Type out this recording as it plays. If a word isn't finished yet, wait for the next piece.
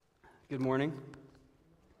Good morning.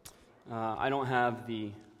 I don't have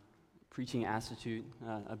the preaching aptitude,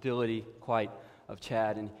 ability quite of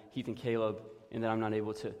Chad and Heath and Caleb in that I'm not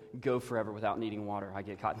able to go forever without needing water. I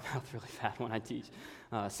get cotton mouth really bad when I teach.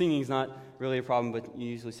 Singing is not really a problem, but you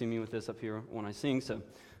usually see me with this up here when I sing, so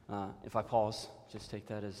if I pause, just take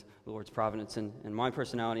that as the Lord's providence and my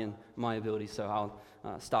personality and my ability, so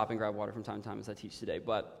I'll stop and grab water from time to time as I teach today.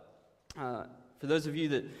 But for those of you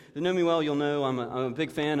that know me well, you'll know I'm a big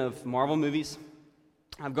fan of Marvel movies.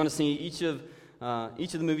 I've gone to see each of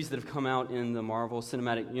the movies that have come out in the Marvel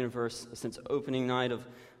Cinematic Universe since opening night of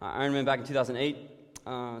Iron Man back in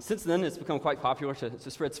 2008. Since then, it's become quite popular to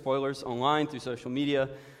spread spoilers online through social media,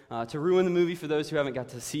 to ruin the movie for those who haven't got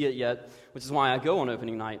to see it yet, which is why I go on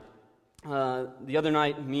opening night. The other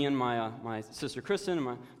night, me and my sister Kristen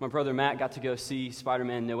and my brother Matt got to go see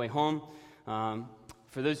Spider-Man No Way Home.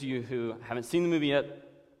 For those of you who haven't seen the movie yet,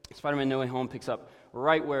 Spider-Man No Way Home picks up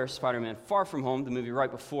right where Spider-Man Far From Home, the movie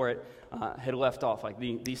right before it, had left off. Like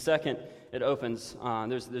the second it opens,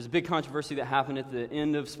 there's a big controversy that happened at the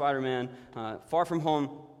end of Spider-Man Far From Home,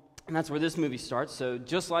 and that's where this movie starts. So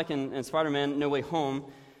just like in Spider-Man No Way Home,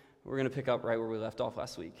 we're going to pick up right where we left off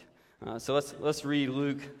last week. So let's read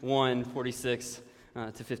Luke 1:46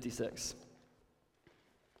 to 56.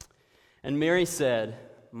 And Mary said,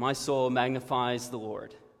 "My soul magnifies the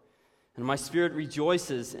Lord, and my spirit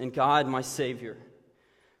rejoices in God my Savior,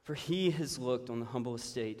 for he has looked on the humble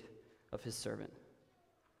estate of his servant.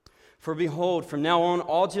 For behold, from now on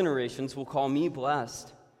all generations will call me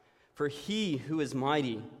blessed, for he who is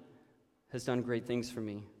mighty has done great things for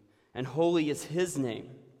me, and holy is his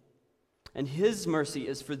name. And his mercy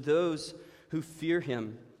is for those who fear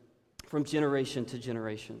him from generation to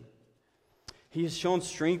generation. He has shown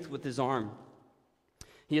strength with his arm.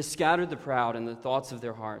 He has scattered the proud in the thoughts of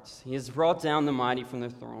their hearts. He has brought down the mighty from their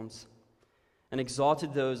thrones and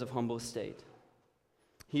exalted those of humble estate.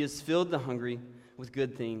 He has filled the hungry with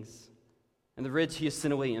good things, and the rich he has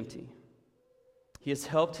sent away empty. He has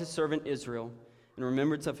helped his servant Israel in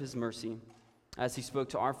remembrance of his mercy, as he spoke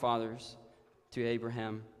to our fathers, to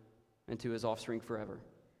Abraham, and to his offspring forever."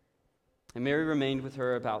 And Mary remained with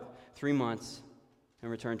her about 3 months and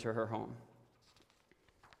returned to her home.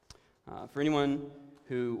 For anyone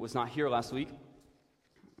who was not here last week,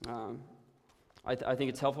 I think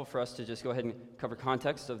it's helpful for us to just go ahead and cover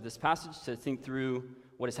context of this passage, to think through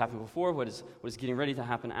what has happened before, what is getting ready to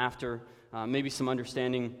happen after, maybe some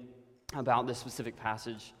understanding about this specific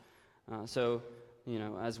passage. So,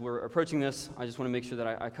 as we're approaching this, I just want to make sure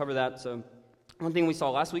that I cover that. So one thing we saw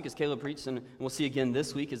last week as Caleb preached, and we'll see again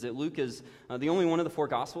this week, is that Luke is the only one of the four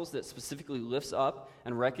Gospels that specifically lifts up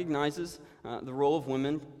and recognizes the role of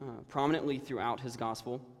women prominently throughout his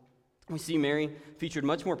Gospel. We see Mary featured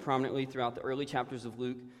much more prominently throughout the early chapters of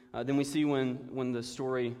Luke than we see when the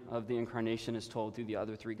story of the Incarnation is told through the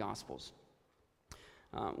other three Gospels.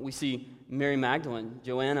 We see Mary Magdalene,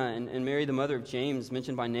 Joanna, and Mary, the mother of James,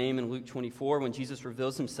 mentioned by name in Luke 24 when Jesus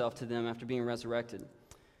reveals himself to them after being resurrected.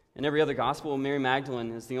 In every other gospel, Mary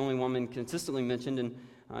Magdalene is the only woman consistently mentioned, and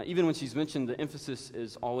even when she's mentioned, the emphasis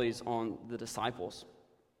is always on the disciples.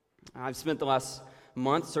 I've spent the last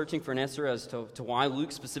month searching for an answer as to why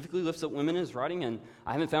Luke specifically lifts up women in his writing, and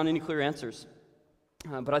I haven't found any clear answers.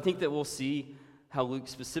 But I think that we'll see how Luke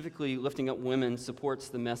specifically lifting up women supports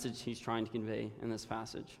the message he's trying to convey in this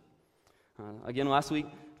passage. Again, last week,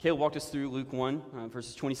 Caleb walked us through Luke 1,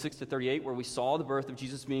 verses 26 to 38, where we saw the birth of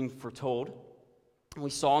Jesus being foretold. We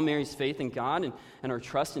saw Mary's faith in God and her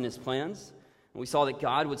trust in his plans. And we saw that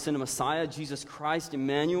God would send a Messiah, Jesus Christ,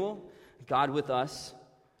 Emmanuel, God with us,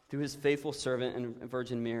 through his faithful servant and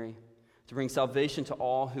Virgin Mary, to bring salvation to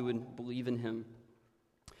all who would believe in him.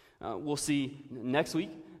 We'll see next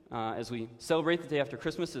week, as we celebrate the day after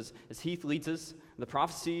Christmas, as Heath leads us, the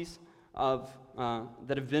prophecies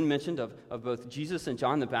that have been mentioned of both Jesus and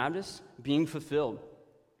John the Baptist being fulfilled.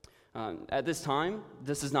 At this time,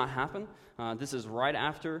 this has not happened. This is right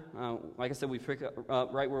after, like I said, we pick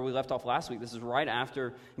up right where we left off last week. This is right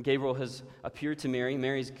after Gabriel has appeared to Mary.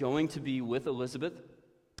 Mary's going to be with Elizabeth.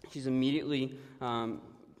 She's immediately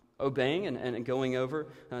obeying and going over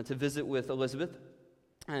to visit with Elizabeth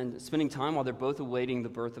and spending time while they're both awaiting the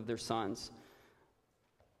birth of their sons.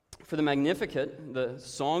 For the Magnificat, the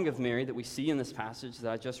song of Mary that we see in this passage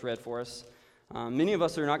that I just read for us, many of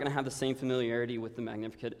us are not going to have the same familiarity with the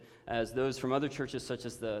Magnificat as those from other churches such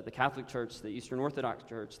as the Catholic Church, the Eastern Orthodox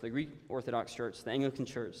Church, the Greek Orthodox Church, the Anglican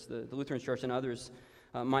Church, the Lutheran Church, and others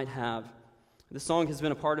might have. This song has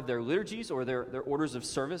been a part of their liturgies or their orders of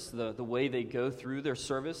service, the way they go through their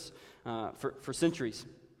service for centuries.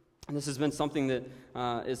 And this has been something that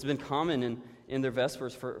has been common in their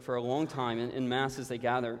Vespers for a long time, in Mass as they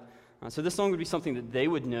gather. So this song would be something that they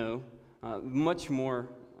would know much more,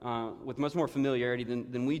 with much more familiarity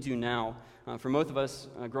than we do now. For most of us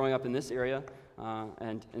growing up in this area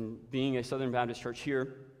and being a Southern Baptist church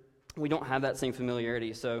here, we don't have that same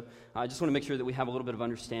familiarity. So I just want to make sure that we have a little bit of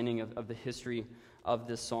understanding of the history of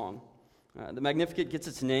this song. The Magnificat gets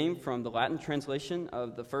its name from the Latin translation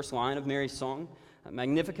of the first line of Mary's song,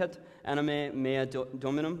 Magnificat anima mea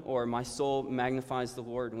Dominum, or my soul magnifies the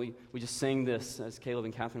Lord. And we just sang this as Caleb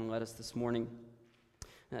and Catherine led us this morning.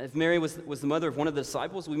 If Mary was the mother of one of the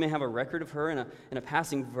disciples, we may have a record of her in a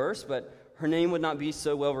passing verse, but her name would not be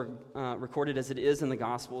so well recorded as it is in the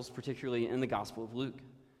Gospels, particularly in the Gospel of Luke.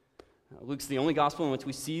 Luke's the only gospel in which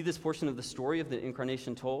we see this portion of the story of the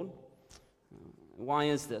incarnation told. Why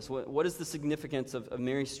is this? What is the significance of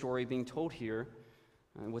Mary's story being told here,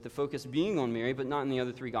 with the focus being on Mary, but not in the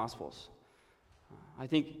other three Gospels? I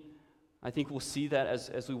think we'll see that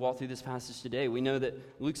as we walk through this passage today. We know that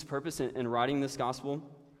Luke's purpose in writing this Gospel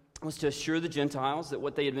was to assure the Gentiles that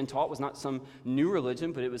what they had been taught was not some new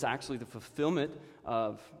religion, but it was actually the fulfillment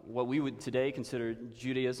of what we would today consider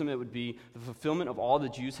Judaism. It would be the fulfillment of all the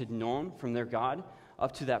Jews had known from their God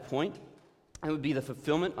up to that point. It would be the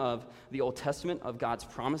fulfillment of the Old Testament, of God's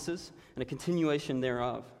promises, and a continuation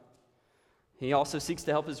thereof. He also seeks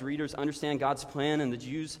to help his readers understand God's plan and the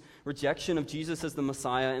Jews' rejection of Jesus as the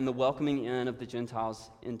Messiah and the welcoming in of the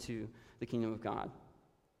Gentiles into the kingdom of God.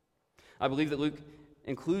 I believe that Luke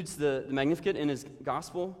includes the Magnificat in his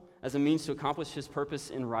gospel as a means to accomplish his purpose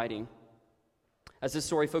in writing. As this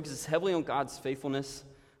story focuses heavily on God's faithfulness,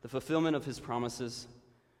 the fulfillment of his promises,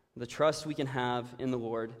 the trust we can have in the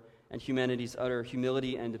Lord, and humanity's utter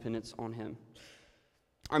humility and dependence on him.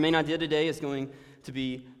 Our main idea today is going to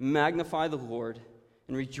be magnify the Lord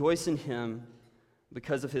and rejoice in him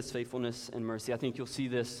because of his faithfulness and mercy. I think you'll see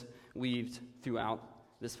this weaved throughout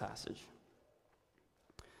this passage.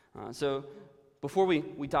 So before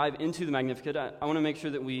we dive into the Magnificat, I want to make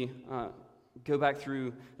sure that we go back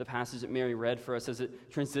through the passage that Mary read for us as it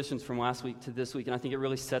transitions from last week to this week, and I think it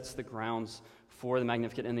really sets the grounds for the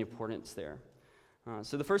Magnificat and the importance there.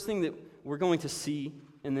 So the first thing that we're going to see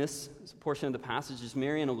in this portion of the passage is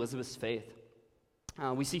Mary and Elizabeth's faith.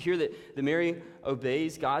 We see here that Mary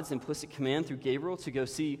obeys God's implicit command through Gabriel to go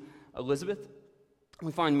see Elizabeth.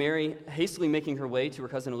 We find Mary hastily making her way to her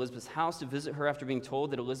cousin Elizabeth's house to visit her after being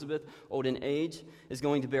told that Elizabeth, old in age, is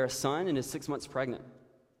going to bear a son and is 6 months pregnant.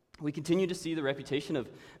 We continue to see the reputation of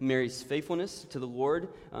Mary's faithfulness to the Lord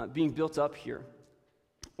being built up here.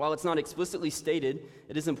 While it's not explicitly stated,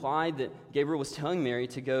 it is implied that Gabriel was telling Mary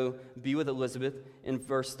to go be with Elizabeth in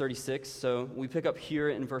verse 36. So we pick up here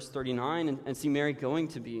in verse 39 and see Mary going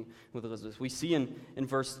to be with Elizabeth. We see in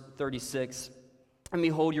verse 36, and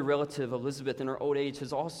behold, your relative Elizabeth in her old age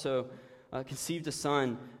has also conceived a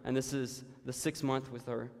son, and this is the 6th month with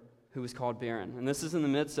her, who is called barren. And this is in the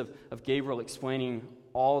midst of Gabriel explaining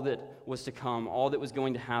all that was to come, all that was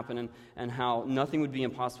going to happen, and how nothing would be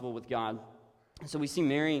impossible with God. So we see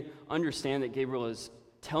Mary understand that Gabriel is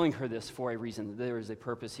telling her this for a reason, that there is a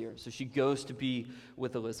purpose here. So she goes to be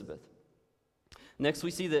with Elizabeth. Next, we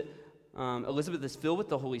see that Elizabeth is filled with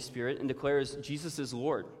the Holy Spirit and declares Jesus is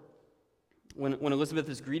Lord. When Elizabeth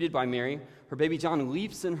is greeted by Mary, her baby John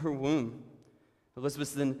leaps in her womb. Elizabeth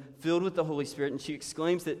is then filled with the Holy Spirit, and she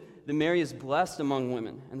exclaims that Mary is blessed among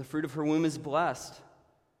women, and the fruit of her womb is blessed.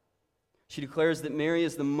 She declares that Mary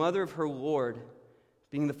is the mother of her Lord,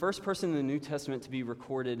 being the first person in the New Testament to be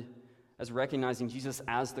recorded as recognizing Jesus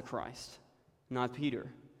as the Christ, not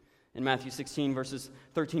Peter. In Matthew 16, verses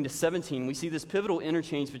 13 to 17, we see this pivotal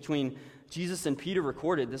interchange between Jesus and Peter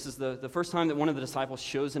recorded. This is the first time that one of the disciples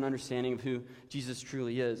shows an understanding of who Jesus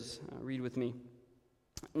truly is. Read with me.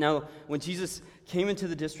 Now, when Jesus came into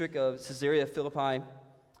the district of Caesarea Philippi,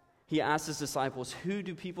 he asked his disciples, "Who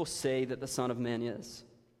do people say that the Son of Man is?"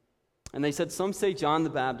 And they said, "Some say John the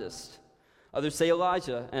Baptist. Others say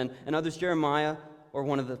Elijah, and others Jeremiah or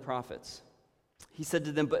one of the prophets." He said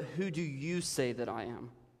to them, "But who do you say that I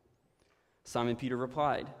am?" Simon Peter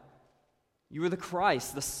replied, "You are the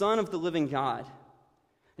Christ, the Son of the living God."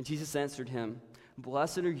 And Jesus answered him,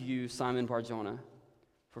 "Blessed are you, Simon Bar-Jonah,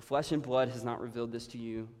 for flesh and blood has not revealed this to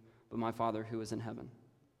you, but my Father who is in heaven."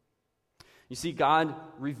 You see, God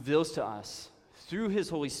reveals to us through his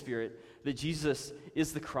Holy Spirit that Jesus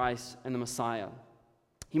is the Christ and the Messiah.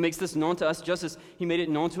 He makes this known to us just as he made it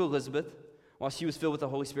known to Elizabeth while she was filled with the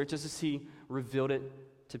Holy Spirit, just as he revealed it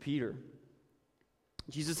to Peter.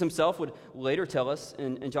 Jesus himself would later tell us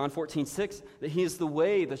in John 14:6 that he is the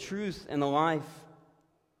way, the truth, and the life.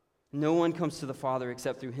 No one comes to the Father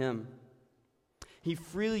except through him. He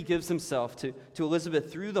freely gives himself to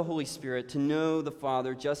Elizabeth through the Holy Spirit to know the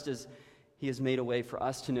Father just as he has made a way for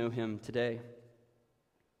us to know him today.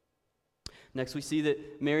 Next, we see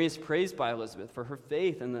that Mary is praised by Elizabeth for her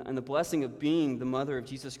faith and the blessing of being the mother of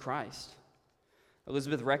Jesus Christ.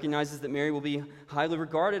 Elizabeth recognizes that Mary will be highly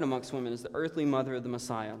regarded amongst women as the earthly mother of the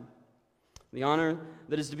Messiah. The honor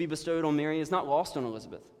that is to be bestowed on Mary is not lost on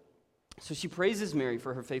Elizabeth. So she praises Mary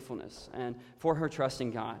for her faithfulness and for her trust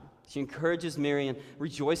in God. She encourages Mary and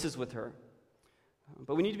rejoices with her.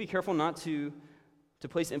 But we need to be careful not to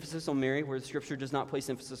place emphasis on Mary where the Scripture does not place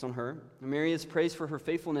emphasis on her. Mary is praised for her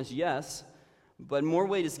faithfulness, yes, but more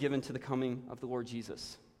weight is given to the coming of the Lord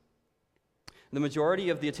Jesus. The majority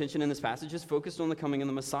of the attention in this passage is focused on the coming of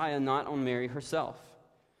the Messiah, not on Mary herself.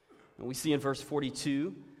 And we see in verse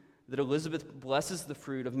 42 that Elizabeth blesses the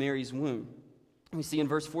fruit of Mary's womb. We see in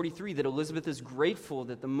verse 43 that Elizabeth is grateful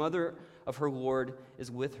that the mother of her Lord is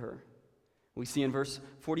with her. We see in verse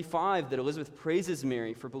 45 that Elizabeth praises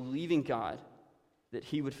Mary for believing God that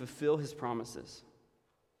he would fulfill his promises.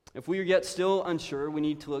 If we are yet still unsure, we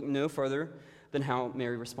need to look no further than how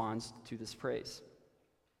Mary responds to this praise.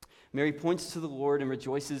 Mary points to the Lord and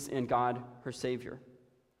rejoices in God, her Savior.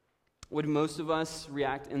 Would most of us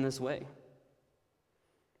react in this way?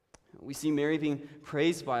 We see Mary being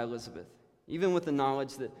praised by Elizabeth, even with the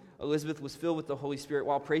knowledge that Elizabeth was filled with the Holy Spirit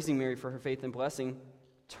while praising Mary for her faith and blessing.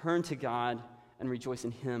 Turn to God and rejoice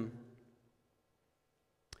in him.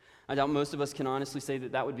 I doubt most of us can honestly say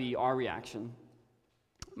that would be our reaction.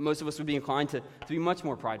 Most of us would be inclined to be much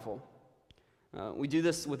more prideful. We do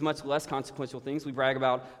this with much less consequential things. We brag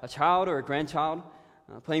about a child or a grandchild,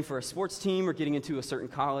 playing for a sports team or getting into a certain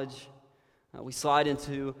college. We slide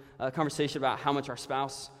into a conversation about how much our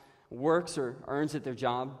spouse works or earns at their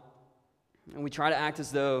job. And we try to act as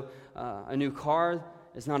though a new car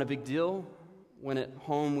is not a big deal, when at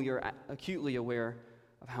home we are acutely aware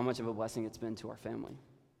of how much of a blessing it's been to our family.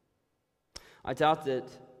 I doubt that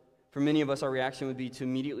for many of us our reaction would be to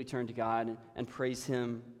immediately turn to God and praise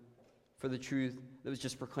him for the truth that was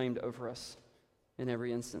just proclaimed over us in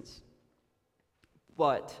every instance.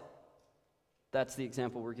 But that's the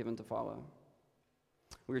example we're given to follow.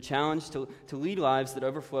 We are challenged to lead lives that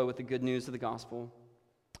overflow with the good news of the gospel,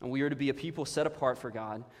 and we are to be a people set apart for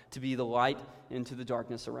God, to be the light into the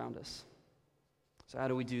darkness around us. So how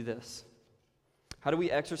do we do this? How do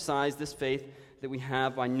we exercise this faith that we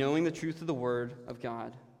have by knowing the truth of the Word of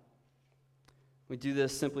God? We do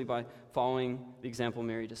this simply by following the example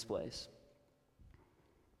Mary displays.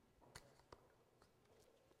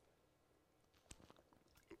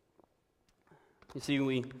 You see,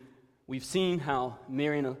 we've seen how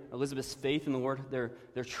Mary and Elizabeth's faith in the Lord,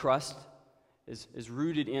 their trust is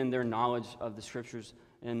rooted in their knowledge of the Scriptures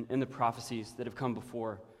and the prophecies that have come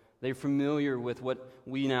before. They're familiar with what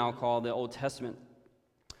we now call the Old Testament.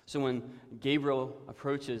 So when Gabriel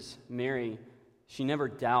approaches Mary, she never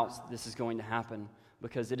doubts this is going to happen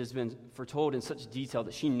because it has been foretold in such detail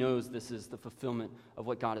that she knows this is the fulfillment of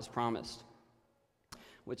what God has promised,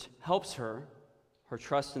 which helps her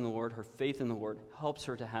trust in the Lord, her faith in the Lord, helps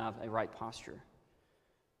her to have a right posture.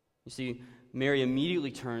 You see, Mary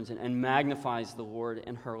immediately turns and magnifies the Lord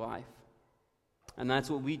in her life. And that's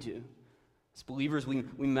what we do. As believers, we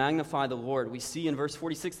magnify the Lord. We see in verse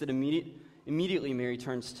 46 that immediately Mary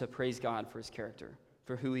turns to praise God for his character,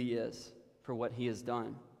 for who he is, for what he has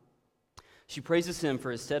done. She praises him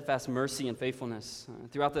for his steadfast mercy and faithfulness.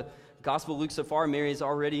 Throughout the Gospel of Luke so far, Mary has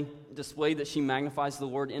already displayed that she magnifies the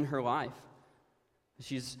Lord in her life.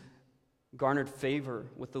 She's garnered favor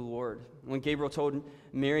with the Lord. When Gabriel told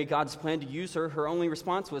Mary God's plan to use her, her only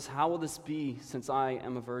response was, "How will this be since I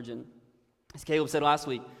am a virgin?" As Caleb said last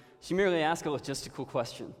week, she merely asked a logistical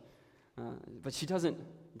question, but she doesn't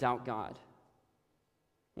doubt God.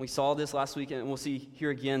 We saw this last week, and we'll see here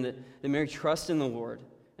again that Mary trusts in the Lord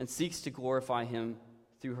and seeks to glorify him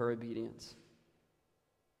through her obedience.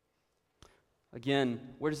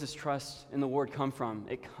 Again, where does this trust in the Lord come from?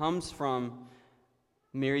 It comes from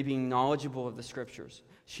Mary being knowledgeable of the Scriptures.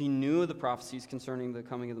 She knew of the prophecies concerning the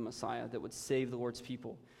coming of the Messiah that would save the Lord's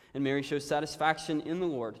people. And Mary shows satisfaction in the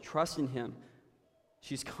Lord, trust in him.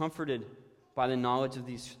 She's comforted by the knowledge of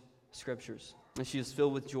these Scriptures, and she is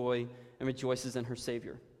filled with joy and rejoices in her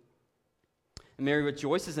Savior. And Mary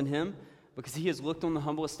rejoices in him because he has looked on the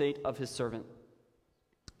humble estate of his servant.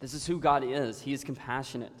 This is who God is. He is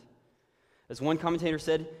compassionate. As one commentator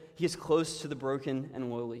said, he is close to the broken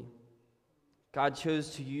and lowly. God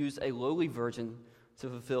chose to use a lowly virgin to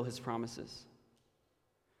fulfill his promises.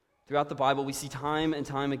 Throughout the Bible, we see time and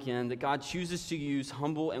time again that God chooses to use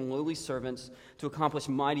humble and lowly servants to accomplish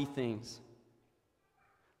mighty things.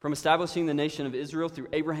 From establishing the nation of Israel through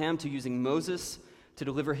Abraham to using Moses to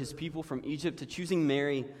deliver his people from Egypt, to choosing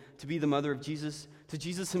Mary to be the mother of Jesus, to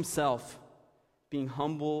Jesus himself being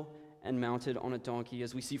humble and mounted on a donkey,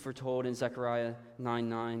 as we see foretold in Zechariah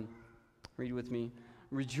 9:9. Read with me.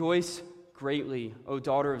 Rejoice greatly, O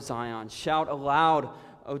daughter of Zion. Shout aloud,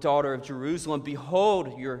 O daughter of Jerusalem.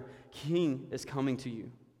 Behold, your king is coming to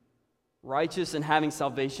you. Righteous and having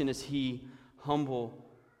salvation is he, humble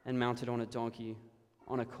and mounted on a donkey,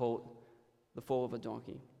 on a colt, the foal of a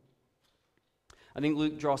donkey. I think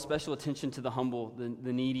Luke draws special attention to the humble,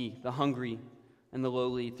 the needy, the hungry, and the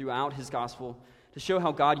lowly throughout his gospel to show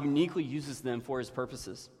how God uniquely uses them for his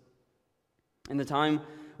purposes. In the time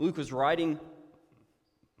Luke was writing,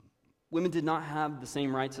 women did not have the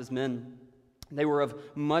same rights as men. They were of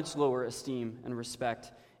much lower esteem and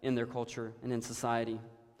respect in their culture and in society.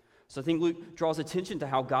 So I think Luke draws attention to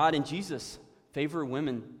how God and Jesus favor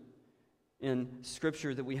women in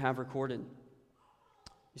Scripture that we have recorded.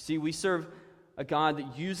 You see, we serve a God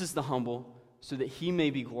that uses the humble so that he may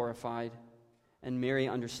be glorified, and Mary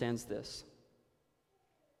understands this.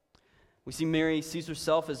 We see Mary sees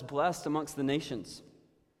herself as blessed amongst the nations.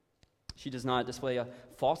 She does not display a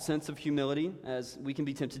false sense of humility, as we can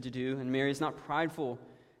be tempted to do, and Mary is not prideful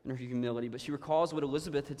in her humility, but she recalls what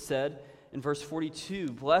Elizabeth had said in verse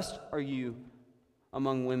 42, "Blessed are you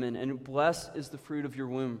among women, and blessed is the fruit of your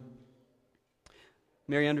womb."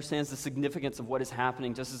 Mary understands the significance of what is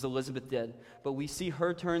happening, just as Elizabeth did, but we see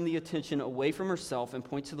her turn the attention away from herself and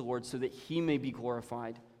point to the Lord so that he may be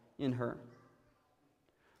glorified in her.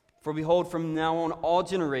 "For behold, from now on all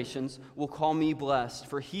generations will call me blessed,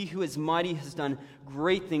 for he who is mighty has done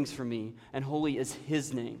great things for me, and holy is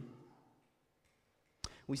his name."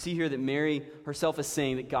 We see here that Mary herself is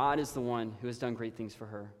saying that God is the one who has done great things for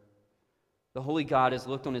her. The holy God has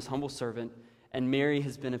looked on his humble servant, and Mary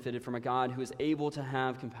has benefited from a God who is able to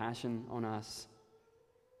have compassion on us,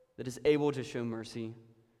 that is able to show mercy,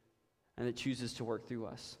 and that chooses to work through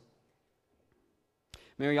us.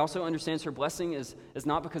 Mary also understands her blessing is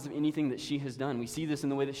not because of anything that she has done. We see this in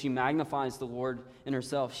the way that she magnifies the Lord in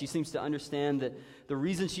herself. She seems to understand that the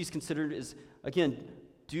reason she's considered is, again,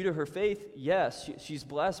 due to her faith. Yes, she's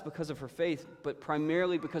blessed because of her faith, but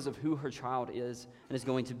primarily because of who her child is and is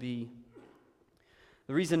going to be.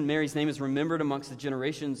 The reason Mary's name is remembered amongst the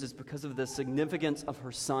generations is because of the significance of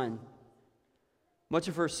her son. Much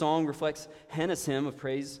of her song reflects Hannah's hymn of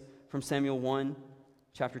praise from Samuel 1,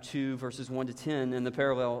 chapter 2, verses 1 to 10, and the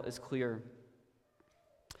parallel is clear.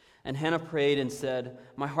 "And Hannah prayed and said,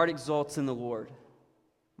 'My heart exalts in the Lord.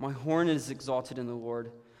 My horn is exalted in the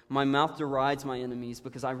Lord. My mouth derides my enemies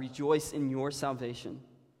because I rejoice in your salvation.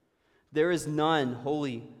 There is none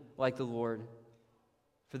holy like the Lord,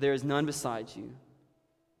 for there is none besides you.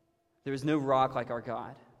 There is no rock like our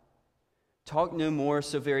God. Talk no more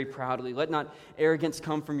so very proudly. Let not arrogance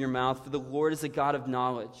come from your mouth, for the Lord is a God of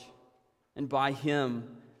knowledge, and by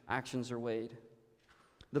him actions are weighed.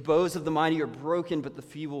 The bows of the mighty are broken, but the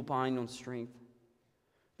feeble bind on strength.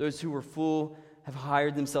 Those who were full have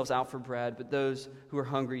hired themselves out for bread, but those who are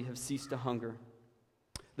hungry have ceased to hunger.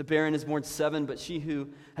 The barren has borne 7, but she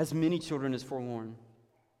who has many children is forlorn.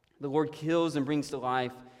 The Lord kills and brings to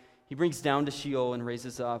life. He brings down to Sheol and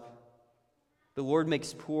raises up. The Lord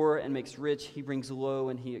makes poor and makes rich. He brings low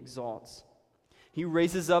and he exalts. He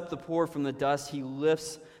raises up the poor from the dust. He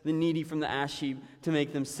lifts the needy from the ash heap to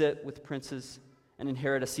make them sit with princes and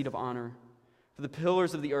inherit a seat of honor. For the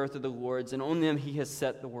pillars of the earth are the Lord's, and on them he has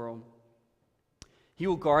set the world. He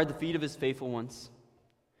will guard the feet of his faithful ones,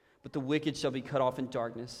 but the wicked shall be cut off in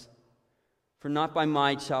darkness. For not by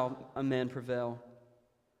might shall a man prevail.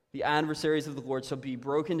 The adversaries of the Lord shall be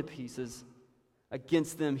broken to pieces.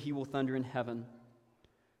 Against them he will thunder in heaven.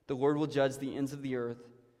 The Lord will judge the ends of the earth.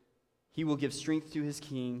 He will give strength to his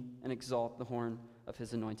king and exalt the horn of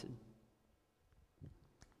his anointed."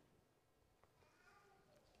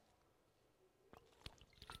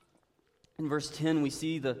 In verse 10, we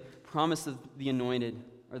see the promise of the anointed,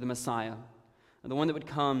 or the Messiah, or the one that would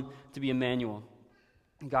come to be Emmanuel,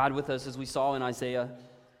 God with us, as we saw in Isaiah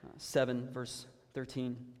 7, verse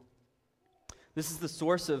 13. This is the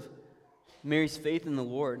source of Mary's faith in the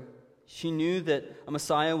Lord. She knew that a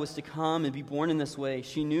Messiah was to come and be born in this way.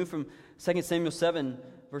 She knew from 2 Samuel 7,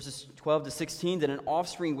 verses 12 to 16, that an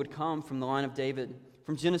offspring would come from the line of David.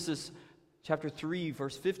 From Genesis chapter 3,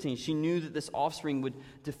 verse 15, she knew that this offspring would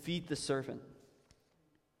defeat the serpent.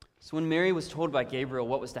 So when Mary was told by Gabriel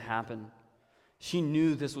what was to happen, she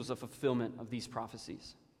knew this was a fulfillment of these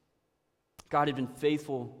prophecies. God had been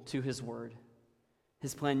faithful to his word.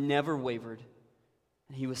 His plan never wavered,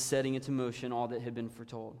 and he was setting into motion all that had been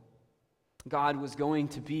foretold. God was going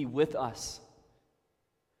to be with us.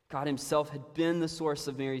 God himself had been the source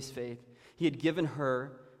of Mary's faith. He had given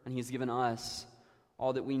her, and he has given us,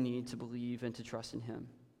 all that we need to believe and to trust in him.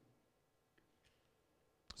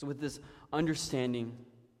 So with this understanding,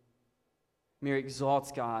 Mary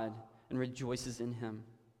exalts God and rejoices in him.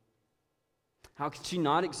 How could she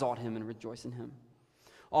not exalt him and rejoice in him?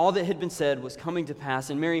 All that had been said was coming to pass,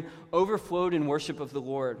 and Mary overflowed in worship of the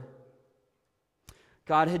Lord.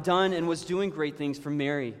 God had done and was doing great things for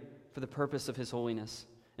Mary for the purpose of his holiness,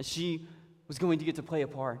 and she was going to get to play a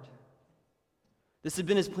part. This had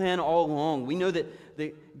been his plan all along. We know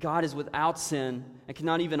that God is without sin and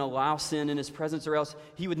cannot even allow sin in his presence, or else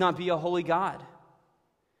he would not be a holy God.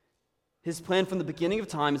 His plan from the beginning of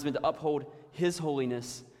time has been to uphold his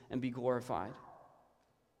holiness and be glorified.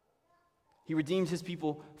 He redeemed his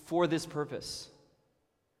people for this purpose,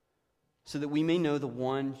 so that we may know the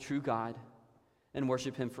one true God and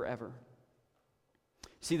worship him forever.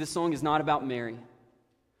 See, this song is not about Mary.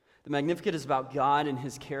 The Magnificat is about God and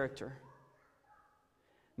his character.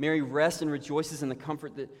 Mary rests and rejoices in the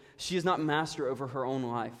comfort that she is not master over her own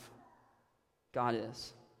life. God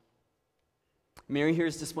is. Mary here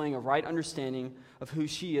is displaying a right understanding of who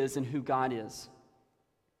she is and who God is.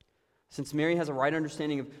 Since Mary has a right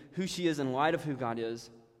understanding of who she is in light of who God is,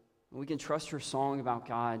 we can trust her song about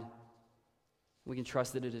God. We can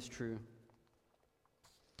trust that it is true.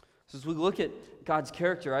 So as we look at God's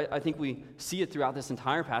character, I think we see it throughout this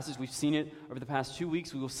entire passage. We've seen it over the past 2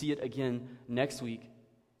 weeks. We will see it again next week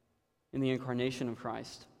in the incarnation of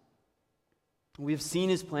Christ. We have seen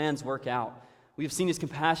his plans work out. We have seen his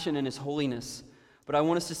compassion and his holiness. But I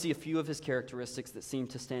want us to see a few of his characteristics that seem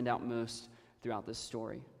to stand out most throughout this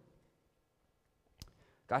story.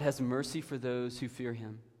 God has mercy for those who fear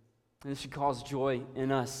him. And this should cause joy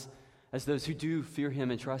in us as those who do fear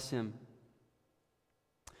him and trust him.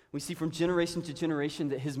 We see from generation to generation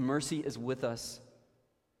that his mercy is with us.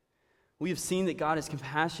 We have seen that God is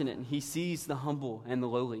compassionate and he sees the humble and the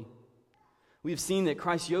lowly. We have seen that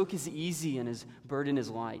Christ's yoke is easy and his burden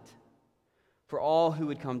is light for all who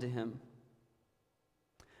would come to him.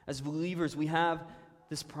 As believers, we have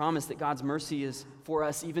this promise that God's mercy is for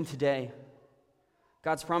us even today.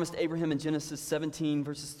 God's promise to Abraham in Genesis 17,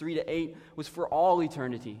 verses 3 to 8, was for all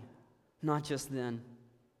eternity, not just then.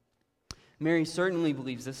 Mary certainly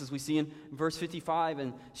believes this, as we see in verse 55,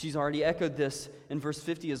 and she's already echoed this in verse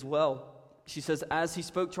 50 as well. She says, as he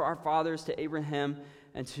spoke to our fathers, to Abraham,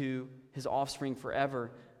 and to his offspring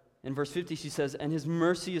forever. In verse 50, she says, and his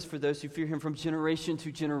mercy is for those who fear him from generation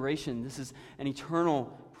to generation. This is an eternal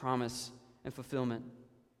promise and fulfillment.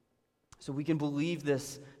 So we can believe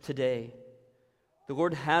this today. The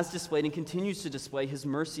Lord has displayed and continues to display his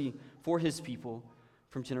mercy for his people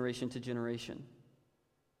from generation to generation.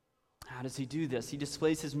 How does he do this? He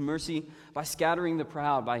displays his mercy by scattering the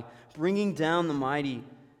proud, by bringing down the mighty,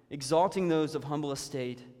 exalting those of humble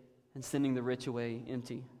estate, and sending the rich away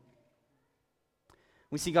empty.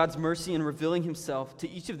 We see God's mercy in revealing himself to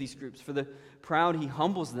each of these groups. For the proud, he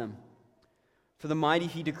humbles them. For the mighty,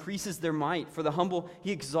 he decreases their might. For the humble,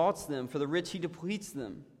 he exalts them. For the rich, he depletes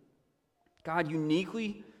them. God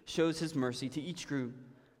uniquely shows his mercy to each group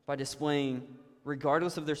by displaying,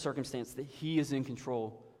 regardless of their circumstance, that he is in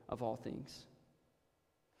control of all things.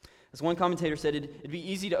 As one commentator said, it'd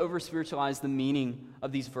be easy to over-spiritualize the meaning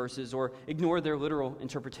of these verses or ignore their literal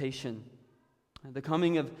interpretation. The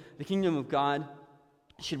coming of the kingdom of God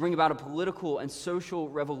should bring about a political and social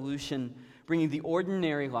revolution, bringing the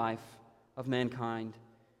ordinary life of mankind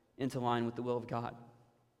into line with the will of God.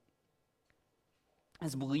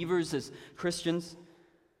 As believers, as Christians,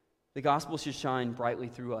 the gospel should shine brightly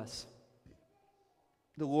through us.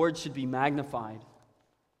 The Lord should be magnified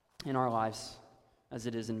in our lives as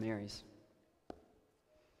it is in Mary's.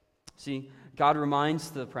 See, God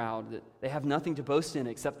reminds the proud that they have nothing to boast in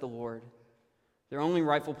except the Lord. Their only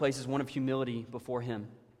rightful place is one of humility before him.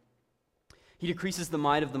 He decreases the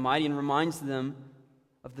might of the mighty and reminds them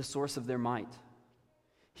of the source of their might.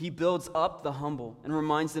 He builds up the humble and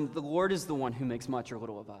reminds them that the Lord is the one who makes much or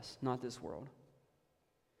little of us, not this world.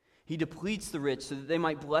 He depletes the rich so that they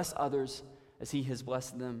might bless others as he has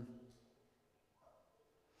blessed them.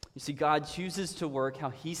 You see, God chooses to work how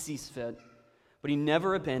he sees fit, but he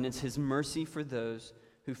never abandons his mercy for those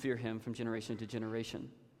who fear him from generation to generation.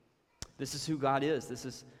 This is who God is. This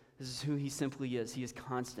is who he simply is. He is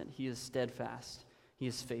constant. He is steadfast. He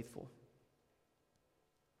is faithful.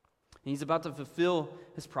 And he's about to fulfill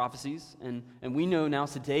his prophecies, and we know now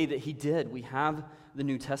today that he did. We have the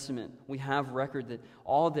New Testament. We have record that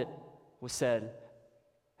all that was said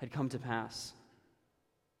had come to pass.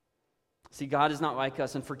 See, God is not like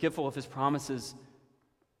us and forgetful of his promises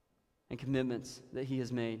and commitments that he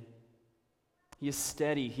has made. He is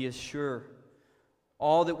steady. He is sure.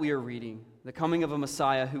 All that we are reading, the coming of a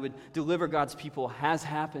Messiah who would deliver God's people, has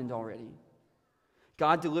happened already.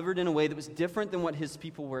 God delivered in a way that was different than what his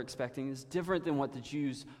people were expecting. It was different than what the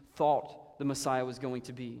Jews thought the Messiah was going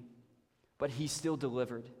to be. But he still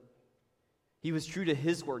delivered. He was true to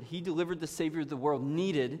his word. He delivered the Savior the world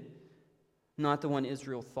needed, not the one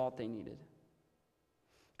Israel thought they needed.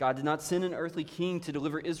 God did not send an earthly king to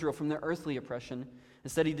deliver Israel from their earthly oppression.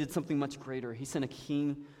 Instead, he did something much greater. He sent a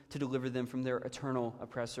king to deliver them from their eternal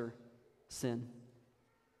oppressor, sin.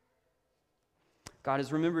 God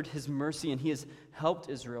has remembered his mercy, and he has helped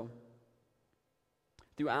Israel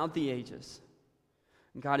throughout the ages.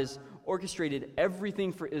 And God has orchestrated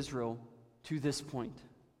everything for Israel to this point.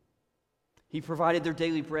 He provided their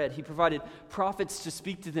daily bread. He provided prophets to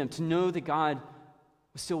speak to them, to know that God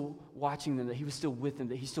was still watching them, that he was still with them,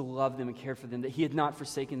 that he still loved them and cared for them, that he had not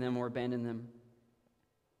forsaken them or abandoned them.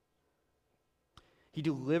 He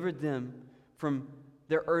delivered them from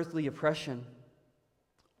their earthly oppression.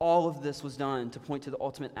 All of this was done to point to the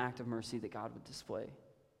ultimate act of mercy that God would display.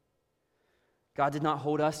 God did not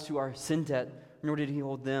hold us to our sin debt, nor did he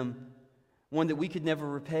hold them, one that we could never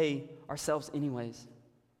repay ourselves anyways.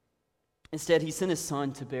 Instead, he sent his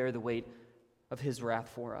Son to bear the weight of his wrath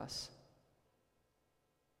for us.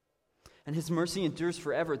 And his mercy endures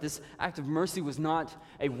forever. This act of mercy was not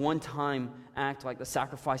a one-time act like the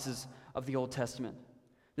sacrifices of the Old Testament.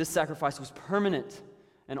 This sacrifice was permanent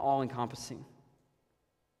and all-encompassing.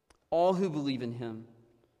 All who believe in him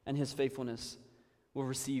and his faithfulness will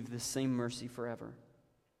receive this same mercy forever.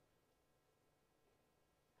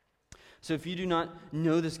 So if you do not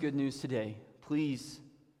know this good news today, please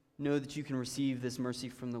know that you can receive this mercy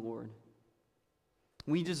from the Lord.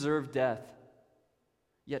 We deserve death,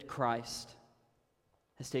 yet Christ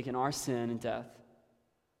has taken our sin and death.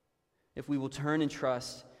 If we will turn and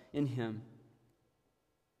trust in him,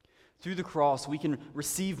 through the cross we can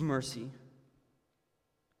receive mercy.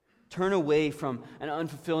 Turn away from an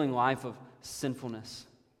unfulfilling life of sinfulness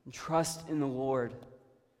and trust in the Lord.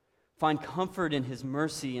 Find comfort in his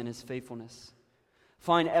mercy and his faithfulness.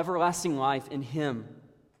 Find everlasting life in him.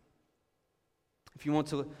 If you want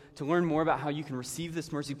to learn more about how you can receive this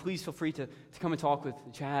mercy, please feel free to come and talk with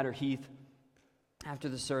Chad or Heath after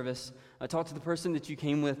the service. Talk to the person that you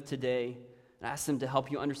came with today and ask them to help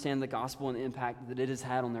you understand the gospel and the impact that it has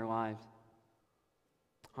had on their lives.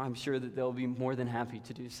 I'm sure that they'll be more than happy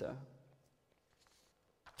to do so.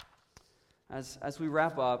 As we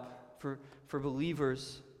wrap up, for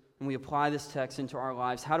believers, and we apply this text into our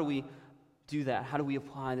lives, how do we do that? How do we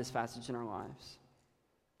apply this passage in our lives?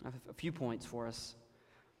 I have a few points for us.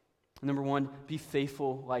 Number one, be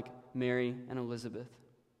faithful like Mary and Elizabeth.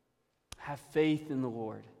 Have faith in the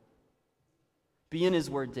Lord. Be in his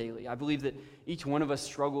word daily. I believe that each one of us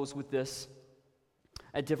struggles with this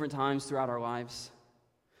at different times throughout our lives.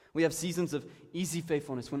 We have seasons of easy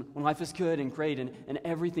faithfulness when life is good and great and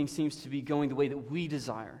everything seems to be going the way that we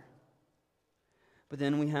desire. But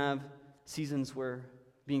then we have seasons where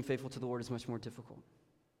being faithful to the Lord is much more difficult,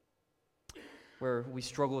 where we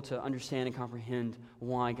struggle to understand and comprehend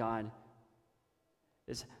why God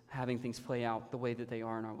is having things play out the way that they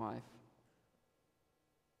are in our life.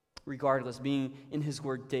 Regardless, being in his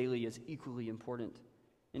word daily is equally important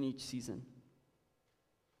in each season.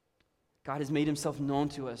 God has made himself known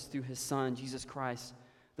to us through his Son, Jesus Christ,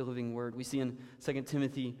 the living word. We see in 2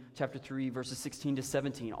 Timothy chapter 3, verses 16 to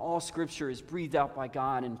 17, all scripture is breathed out by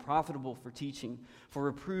God and profitable for teaching, for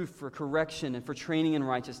reproof, for correction, and for training in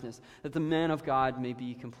righteousness, that the man of God may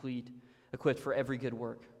be complete, equipped for every good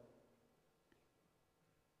work.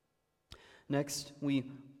 Next, we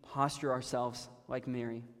posture ourselves like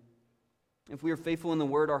Mary. If we are faithful in the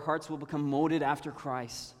word, our hearts will become molded after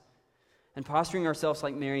Christ. And posturing ourselves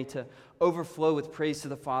like Mary to overflow with praise to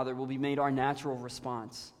the Father will be made our natural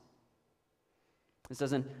response. This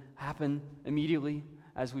doesn't happen immediately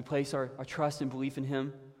as we place our trust and belief in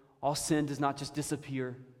him. All sin does not just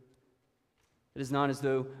disappear. It is not as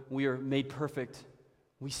though we are made perfect.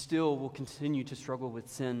 We still will continue to struggle with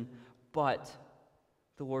sin, but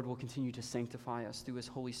the Lord will continue to sanctify us through his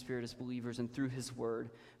Holy Spirit as believers and through his word,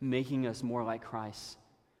 making us more like Christ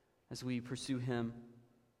as we pursue him.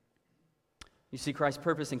 You see, Christ's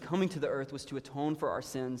purpose in coming to the earth was to atone for our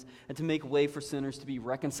sins and to make way for sinners to be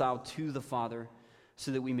reconciled to the Father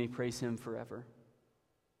so that we may praise him forever.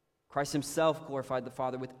 Christ himself glorified the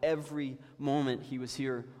Father with every moment he was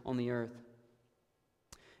here on the earth.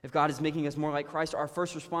 If God is making us more like Christ, our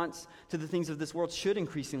first response to the things of this world should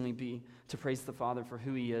increasingly be to praise the Father for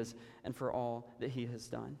who he is and for all that he has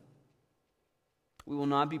done. We will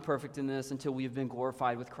not be perfect in this until we have been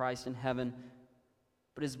glorified with Christ in heaven.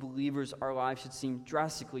 But as believers, our lives should seem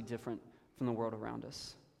drastically different from the world around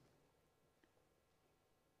us.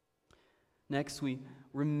 Next, we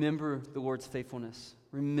remember the Lord's faithfulness.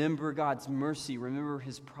 Remember God's mercy. Remember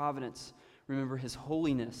his providence. Remember his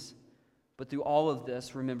holiness. But through all of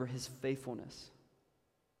this, remember his faithfulness.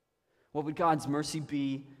 What would God's mercy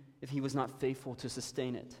be if he was not faithful to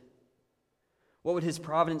sustain it? What would his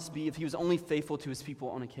providence be if he was only faithful to his people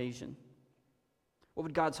on occasion? What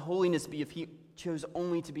would God's holiness be if he chose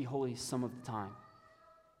only to be holy some of the time?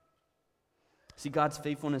 See, God's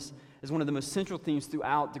faithfulness is one of the most central themes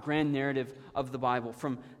throughout the grand narrative of the Bible.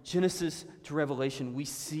 From Genesis to Revelation, we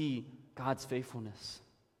see God's faithfulness.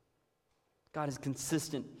 God is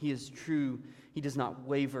consistent. He is true. He does not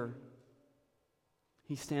waver.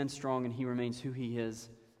 He stands strong and he remains who he is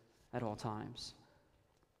at all times.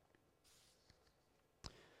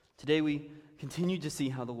 Today we continue to see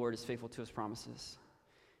how the Lord is faithful to his promises.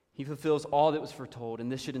 He fulfills all that was foretold,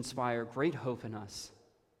 and this should inspire great hope in us.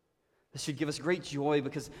 This should give us great joy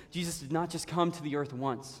because Jesus did not just come to the earth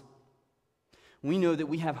once. We know that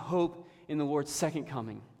we have hope in the Lord's second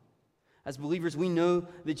coming. As believers, we know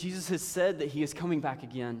that Jesus has said that he is coming back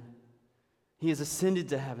again. He has ascended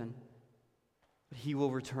to heaven, but he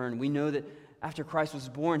will return. We know that after Christ was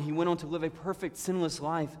born, he went on to live a perfect, sinless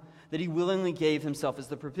life, that he willingly gave himself as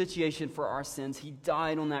the propitiation for our sins. He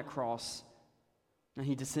died on that cross, and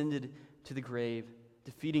he descended to the grave,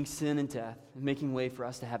 defeating sin and death, and making way for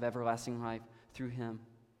us to have everlasting life through him.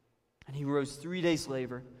 And he rose 3 days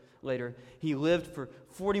later. He lived for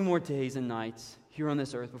 40 more days and nights here on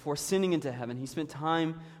this earth before ascending into heaven. He spent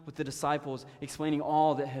time with the disciples explaining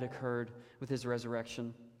all that had occurred with his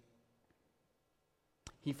resurrection.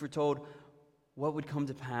 He foretold what would come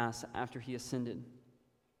to pass after he ascended.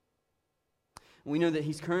 We know that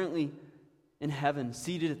he's currently in heaven,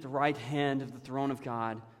 seated at the right hand of the throne of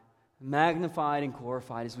God, magnified and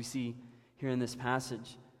glorified, as we see here in this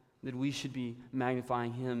passage, that we should be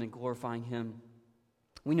magnifying him and glorifying him.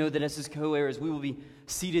 We know that as his co-heirs, we will be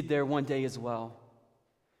seated there one day as well.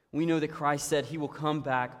 We know that Christ said he will come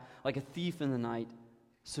back like a thief in the night,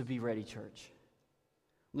 so be ready, church.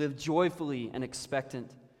 Live joyfully and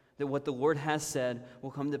expectant that what the Lord has said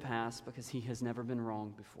will come to pass because he has never been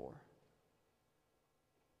wrong before.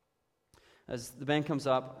 As the band comes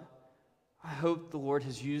up, I hope the Lord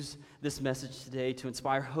has used this message today to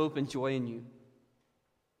inspire hope and joy in you.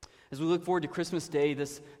 As we look forward to Christmas Day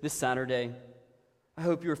this Saturday, I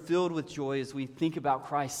hope you're filled with joy as we think about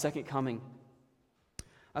Christ's second coming.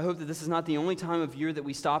 I hope that this is not the only time of year that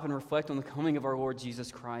we stop and reflect on the coming of our Lord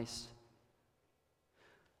Jesus Christ.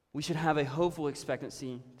 We should have a hopeful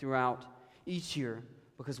expectancy throughout each year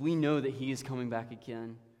because we know that he is coming back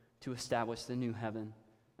again to establish the new heaven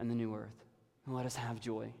and the new earth. And let us have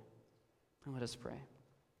joy. And let us pray.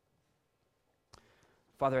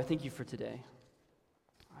 Father, I thank you for today.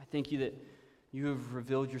 I thank you that you have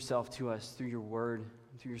revealed yourself to us through your word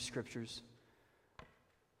and through your scriptures.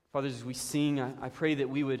 Father, as we sing, I pray that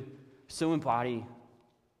we would so embody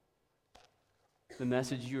the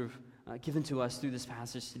message you have given to us through this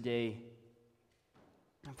passage today.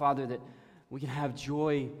 And Father, that we can have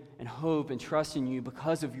joy and hope and trust in you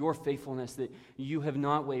because of your faithfulness, that you have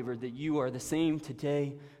not wavered, that you are the same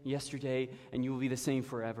today, yesterday, and you will be the same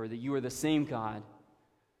forever, that you are the same God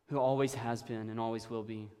who always has been and always will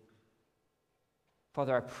be.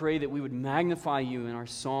 Father, I pray that we would magnify you in our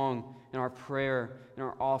song, in our prayer, in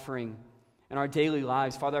our offering, in our daily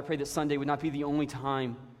lives. Father, I pray that Sunday would not be the only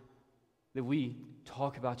time that we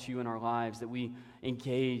talk about you in our lives, that we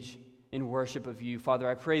engage in worship of you. Father,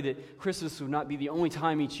 I pray that Christmas would not be the only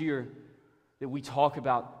time each year that we talk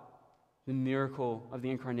about the miracle of the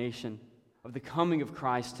incarnation, of the coming of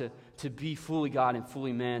Christ to be fully God and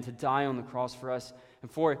fully man, to die on the cross for us,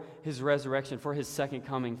 and for his resurrection, for his second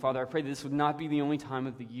coming. Father, I pray that this would not be the only time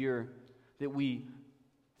of the year that we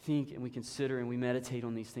think and we consider and we meditate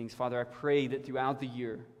on these things. Father, I pray that throughout the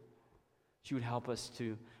year, that you would help us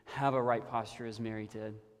to have a right posture as Mary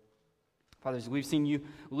did. Father, as we've seen you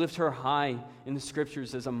lift her high in the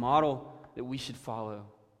scriptures as a model that we should follow,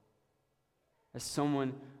 as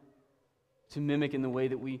someone to mimic in the way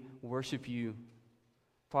that we worship you.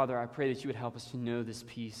 Father, I pray that you would help us to know this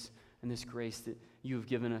peace and this grace that you have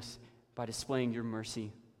given us by displaying your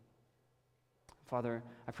mercy. Father,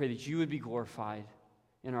 I pray that you would be glorified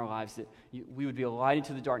in our lives, that we would be a light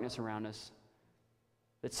into the darkness around us,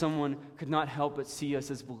 that someone could not help but see us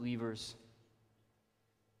as believers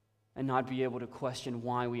and not be able to question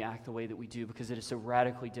why we act the way that we do because it is so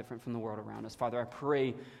radically different from the world around us. Father, I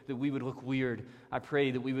pray that we would look weird. I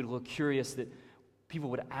pray that we would look curious, that people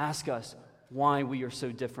would ask us why we are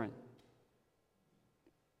so different.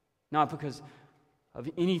 Not because of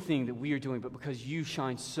anything that we are doing, but because you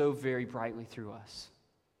shine so very brightly through us.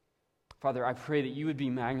 Father, I pray that you would be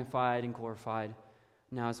magnified and glorified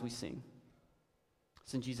now as we sing.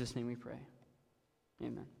 It's in Jesus' name we pray.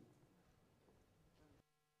 Amen.